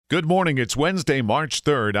Good morning. It's Wednesday, March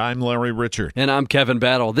 3rd. I'm Larry Richard. And I'm Kevin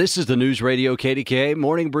Battle. This is the News Radio KDKA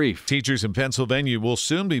Morning Brief. Teachers in Pennsylvania will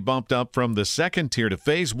soon be bumped up from the second tier to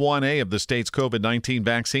Phase 1A of the state's COVID-19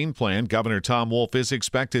 vaccine plan. Governor Tom Wolf is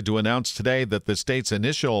expected to announce today that the state's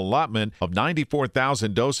initial allotment of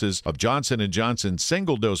 94,000 doses of Johnson & Johnson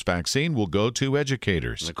single-dose vaccine will go to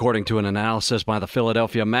educators. According to an analysis by the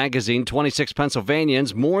Philadelphia Magazine, 26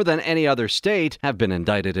 Pennsylvanians, more than any other state, have been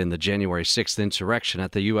indicted in the January 6th insurrection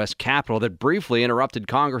at the U.S. Capitol that briefly interrupted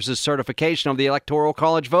Congress's certification of the Electoral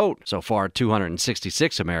College vote. So far,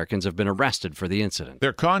 266 Americans have been arrested for the incident.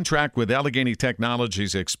 Their contract with Allegheny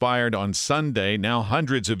Technologies expired on Sunday. Now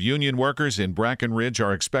hundreds of union workers in Brackenridge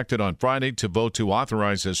are expected on Friday to vote to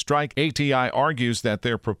authorize a strike. ATI argues that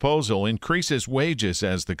their proposal increases wages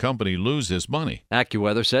as the company loses money.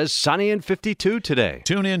 AccuWeather says sunny and 52 today.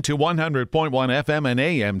 Tune in to 100.1 FM and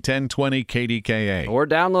AM 1020 KDKA. Or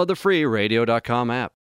download the free radio.com app.